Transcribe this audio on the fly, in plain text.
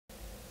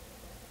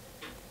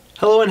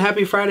Hello and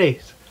happy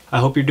Fridays. I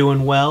hope you're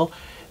doing well.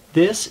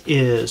 This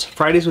is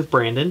Fridays with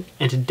Brandon,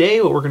 and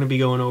today what we're going to be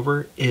going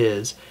over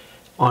is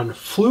on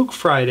Fluke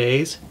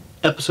Fridays,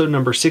 episode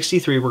number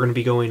 63, we're going to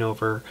be going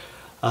over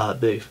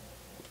the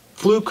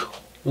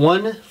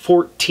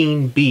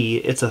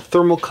Fluke-714B. It's a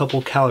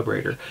thermocouple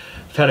calibrator.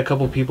 I've had a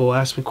couple people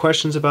ask me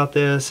questions about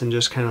this and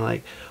just kind of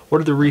like,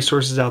 what are the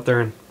resources out there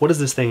and what does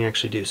this thing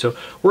actually do? So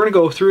we're going to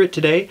go through it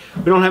today.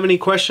 We don't have any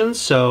questions,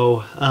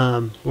 so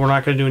we're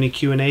not going to do any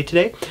Q&A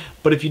today.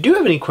 But if you do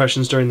have any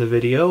questions during the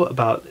video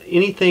about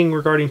anything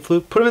regarding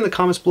Fluke, put them in the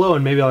comments below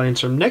and maybe I'll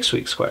answer them next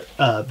week's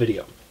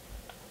video.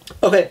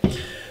 Okay,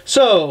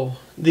 so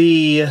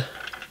the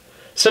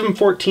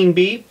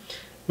 714B,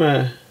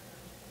 I'm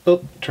going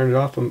to turn it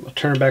off, I'll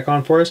turn it back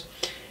on for us.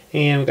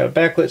 And we've got a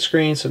backlit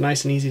screen, so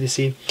nice and easy to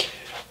see.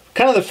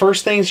 Kind of the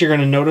first things you're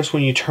going to notice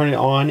when you turn it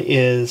on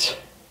is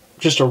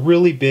just a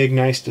really big,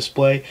 nice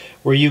display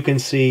where you can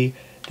see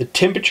the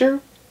temperature,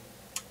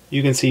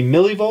 you can see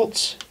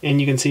millivolts, and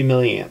you can see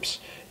milliamps.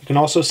 You can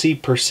also see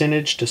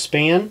percentage to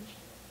span,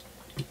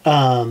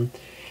 and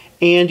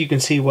you can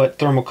see what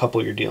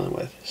thermocouple you're dealing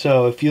with.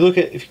 So if you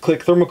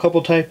click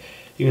thermocouple type,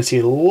 you can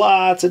see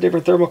lots of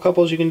different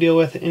thermocouples you can deal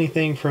with.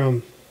 Anything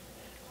from,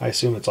 I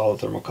assume it's all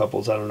the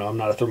thermocouples. I don't know. I'm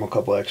not a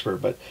thermocouple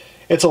expert, but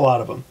it's a lot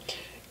of them.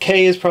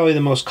 K is probably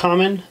the most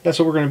common. That's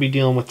what we're going to be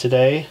dealing with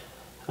today.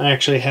 I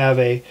actually have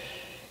a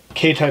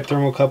K-type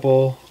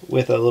thermocouple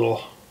with a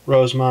little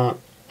Rosemont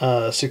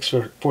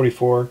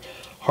 644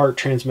 Hart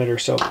transmitter.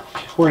 So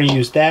we're going to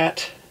use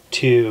that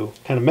to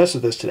kind of mess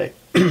with this today.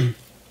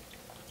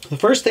 The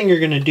first thing you're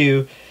going to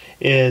do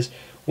is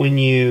when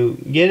you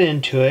get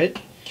into it,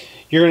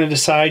 you're going to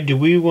decide,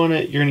 you're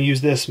going to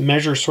use this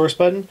measure source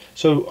button.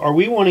 So are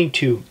we wanting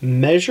to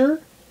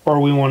measure or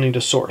are we wanting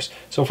to source?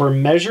 So if we're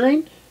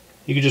measuring,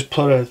 you could just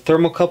put a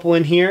thermocouple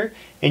in here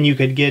and you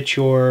could get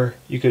measure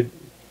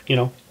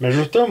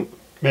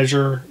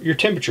your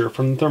temperature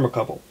from the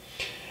thermocouple.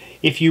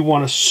 If you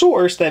want to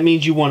source, that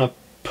means you want to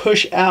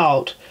push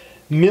out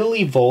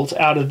millivolts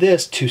out of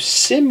this to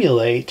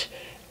simulate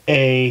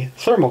a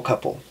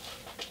thermocouple.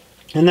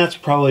 And that's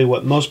probably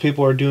what most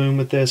people are doing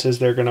with this, is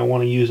they're going to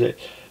want to use it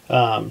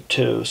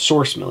to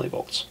source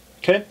millivolts.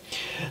 Okay,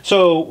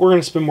 so we're going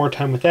to spend more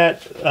time with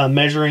that.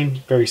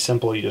 Measuring, very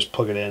simple. You just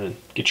plug it in and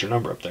get your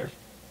number up there.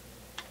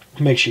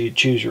 Make sure you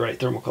choose your right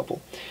thermocouple.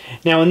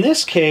 Now in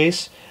this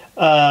case,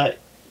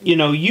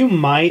 you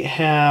might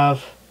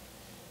have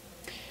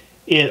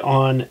it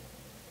on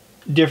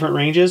different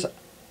ranges.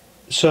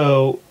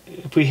 So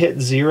if we hit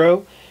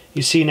 0,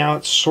 you see now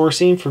it's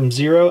sourcing from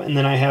 0, and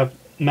then I have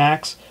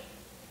max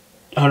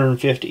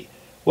 150.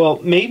 Well,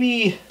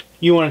 maybe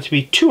you want it to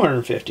be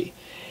 250.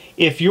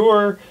 If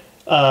your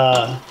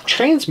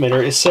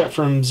transmitter is set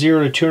from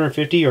 0 to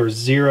 250 or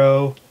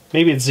 0,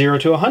 maybe it's 0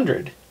 to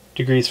 100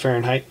 degrees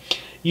Fahrenheit,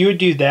 you would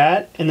do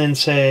that and then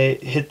say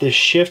hit this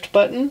shift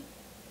button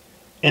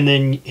and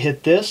then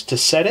hit this to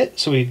set it.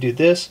 So we do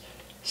this,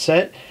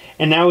 set,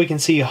 and now we can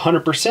see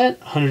 100%,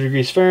 100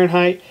 degrees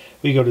Fahrenheit.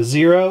 We go to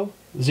 0,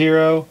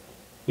 0,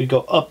 we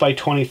go up by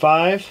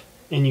 25,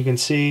 and you can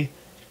see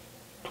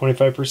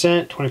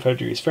 25%, 25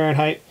 degrees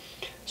Fahrenheit,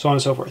 so on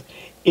and so forth.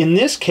 In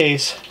this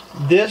case,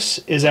 this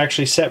is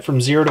actually set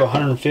from 0 to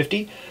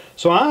 150.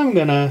 So I'm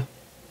going to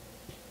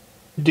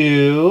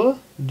do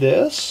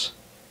this.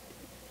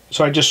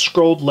 So I just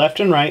scrolled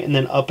left and right and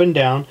then up and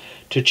down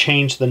to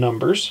change the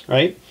numbers,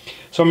 right?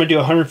 So I'm going to do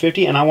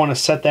 150 and I want to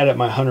set that at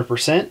my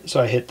 100%.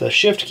 So I hit the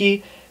shift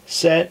key,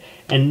 set,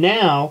 and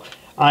now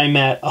I'm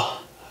at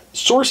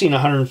sourcing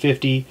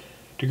 150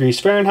 degrees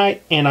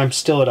Fahrenheit and I'm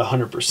still at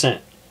 100%.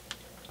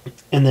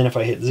 And then if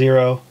I hit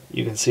 0,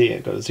 you can see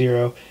it goes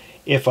 0.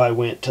 If I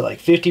went to like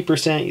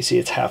 50%, you see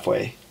it's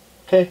halfway.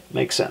 Okay,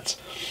 makes sense.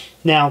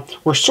 Now,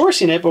 we're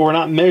sourcing it, but we're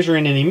not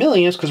measuring any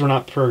milliamps because we're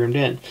not programmed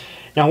in.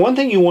 Now, one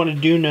thing you want to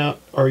do now,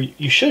 or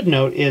you should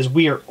note, is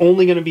we are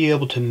only going to be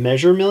able to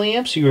measure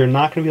milliamps. You are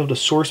not going to be able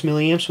to source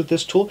milliamps with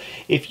this tool.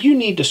 If you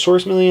need to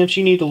source milliamps,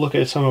 you need to look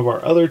at some of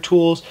our other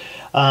tools,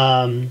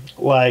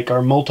 like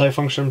our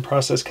multifunction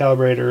process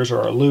calibrators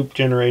or our loop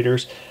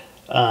generators.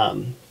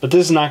 But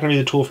this is not going to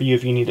be the tool for you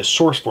if you need to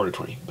source 4 to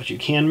 20, but you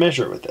can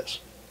measure it with this.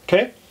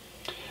 Okay?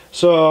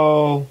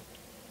 So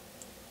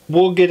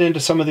we'll get into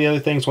some of the other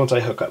things once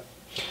I hook up.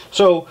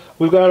 So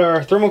we've got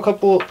our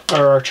thermocouple,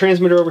 or our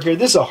transmitter over here.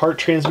 This is a Hart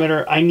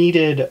transmitter. I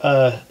needed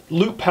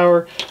loop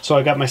power, so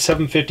I got my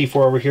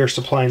 754 over here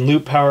supplying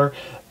loop power,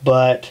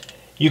 but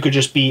you could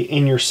just be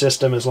in your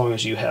system as long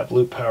as you have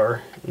loop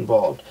power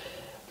involved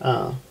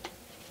or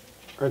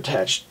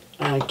attached.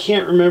 And I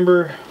can't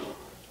remember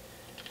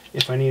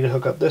if I need to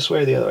hook up this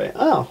way or the other way.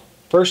 Oh,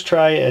 first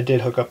try, it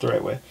did hook up the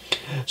right way.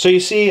 So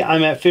you see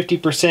I'm at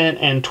 50%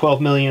 and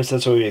 12 milliamps.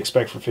 That's what we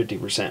expect for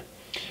 50%.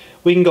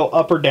 We can go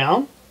up or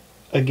down.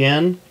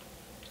 Again,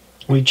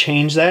 we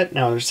change that.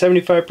 Now there's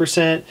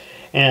 75%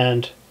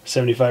 and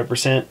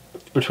 75%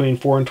 between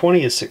 4 and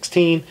 20 is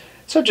 16.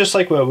 So just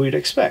like what we'd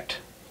expect.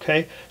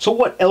 Okay. So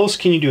what else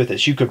can you do with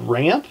this? You could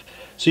ramp.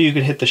 So you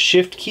could hit the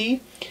shift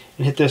key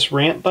and hit this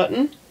ramp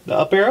button, the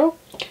up arrow,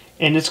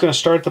 and it's going to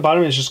start at the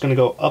bottom. It's just going to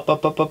go up,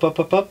 up, up, up, up,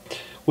 up, up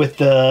with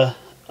the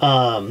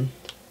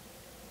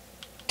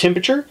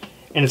temperature,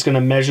 and it's going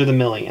to measure the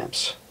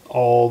milliamps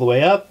all the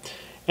way up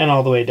and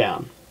all the way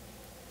down.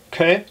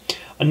 Okay.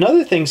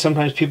 Another thing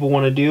sometimes people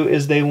want to do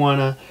is they want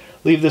to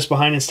leave this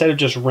behind instead of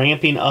just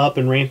ramping up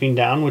and ramping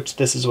down, which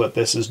this is what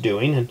this is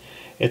doing, and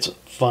it's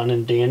fun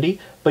and dandy.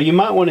 But you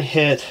might want to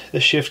hit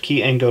the shift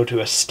key and go to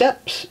a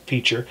steps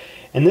feature,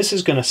 and this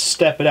is going to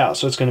step it out.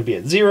 So it's going to be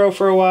at 0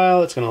 for a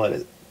while, it's going to let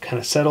it kind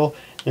of settle,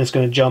 and it's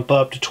going to jump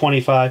up to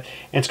 25,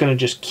 and it's going to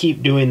just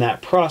keep doing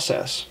that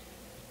process.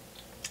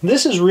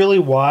 This is really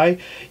why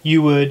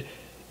you would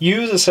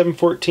use a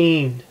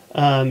 714.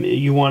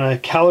 You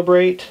want to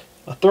calibrate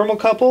a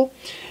thermocouple,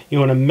 you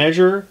want to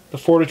measure the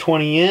 4 to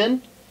 20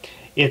 in.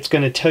 It's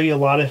going to tell you a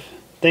lot of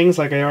things,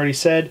 like I already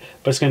said,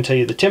 but it's going to tell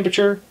you the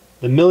temperature,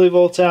 the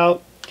millivolts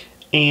out,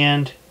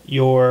 and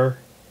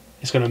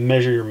it's going to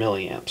measure your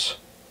milliamps.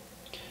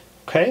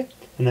 Okay,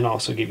 and then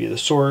also give you the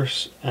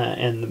source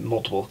and the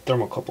multiple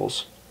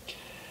thermocouples.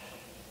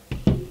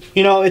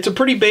 You know, it's a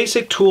pretty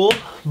basic tool,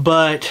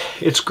 but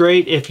it's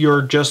great if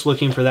you're just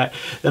looking for that.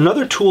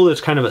 Another tool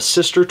that's kind of a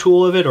sister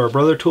tool of it, or a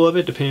brother tool of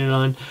it, depending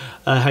on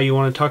how you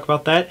want to talk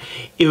about that,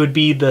 it would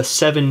be the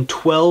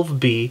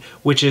 712B,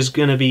 which is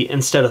going to be,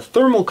 instead of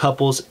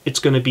thermocouples, it's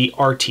going to be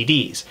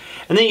RTDs.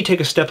 And then you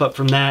take a step up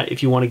from that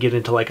if you want to get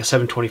into like a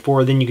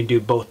 724, then you can do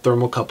both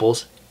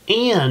thermocouples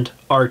and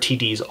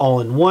RTDs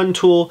all in one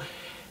tool.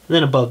 And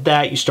then above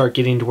that, you start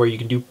getting to where you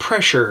can do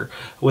pressure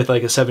with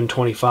like a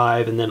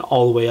 725, and then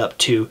all the way up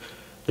to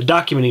the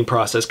documenting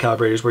process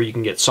calibrators where you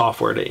can get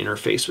software to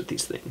interface with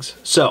these things.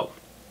 So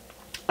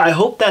I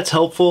hope that's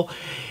helpful.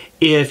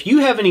 If you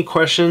have any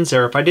questions,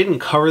 or if I didn't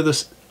cover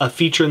a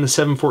feature in the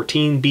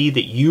 714B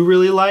that you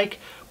really like,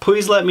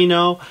 please let me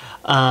know.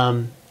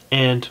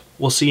 And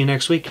we'll see you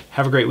next week.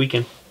 Have a great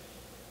weekend.